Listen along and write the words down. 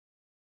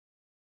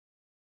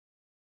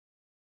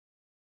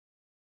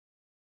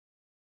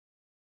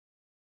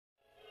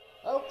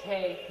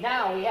Okay,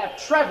 now we have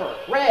Trevor,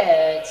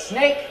 Red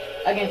Snake,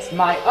 against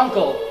my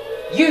uncle,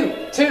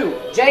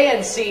 U2,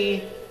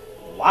 JNC,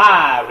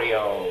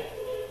 Wario.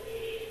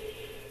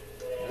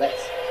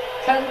 Let's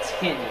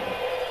continue.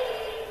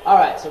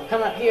 Alright, so we're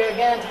coming up here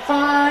again to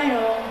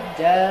Final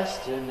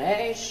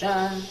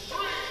Destination.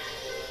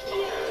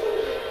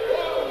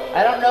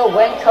 I don't know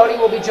when Cody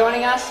will be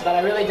joining us, but I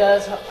really do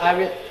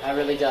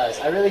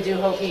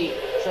hope he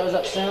shows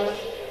up soon.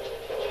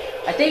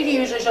 I think he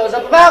usually shows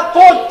up about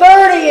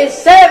 4:30. Is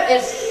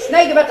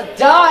Snake about to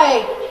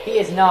die? He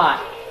is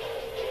not.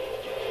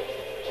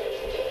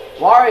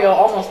 Wario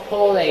almost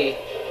pulled a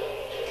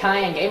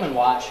Cayenne Game &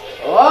 Watch.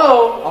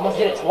 Oh, almost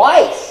did it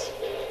twice.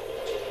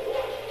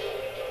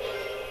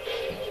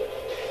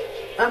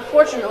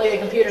 Unfortunately, the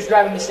computers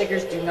driving the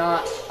stickers do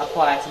not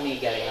apply to me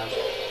getting them.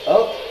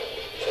 Oh.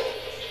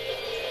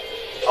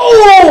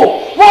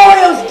 Oh!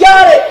 Wario's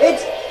got it!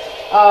 It's,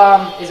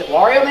 is it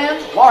Wario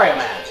Man? Wario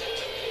Man.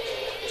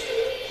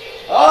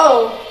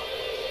 Oh!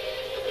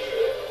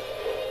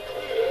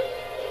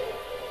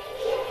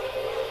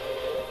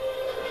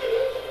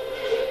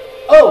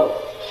 Oh!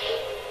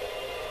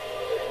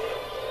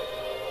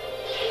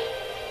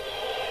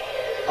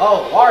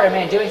 Oh, Wario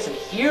Man doing some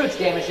huge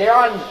damage there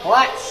on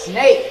Black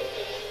Snake.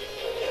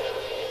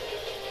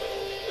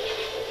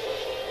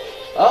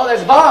 Oh,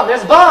 there's a bomb!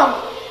 There's a bomb!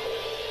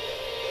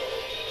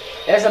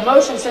 There's a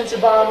motion sensor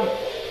bomb.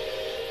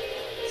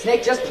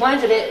 Snake just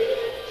planted it.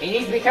 He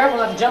needs to be careful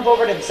not to jump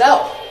over it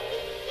himself.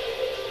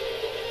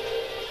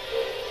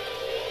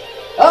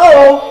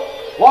 Uh-oh!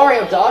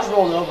 Wario dodge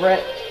rolled over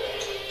it.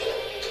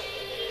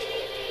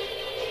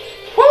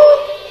 Woo!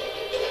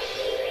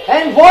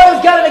 And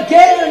Wario's got it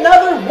again,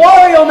 another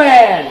Wario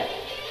Man!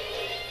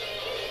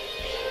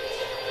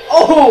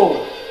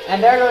 Oh!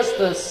 And there goes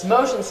the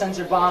motion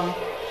sensor bomb.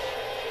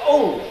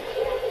 Oh!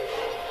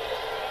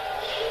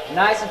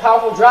 Nice and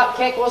powerful drop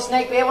kick. Will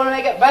Snake be able to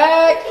make it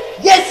back?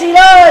 Yes, he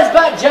does!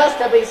 But just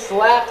to be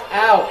slapped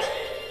out.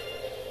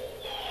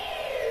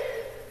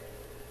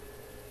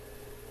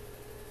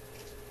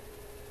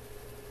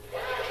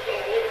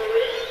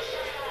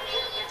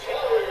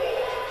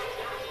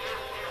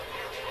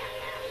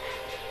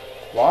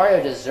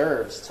 Wario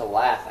deserves to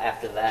laugh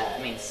after that.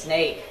 I mean,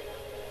 Snake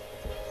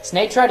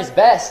tried his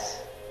best,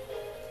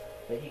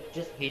 but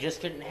he just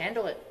couldn't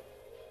handle it.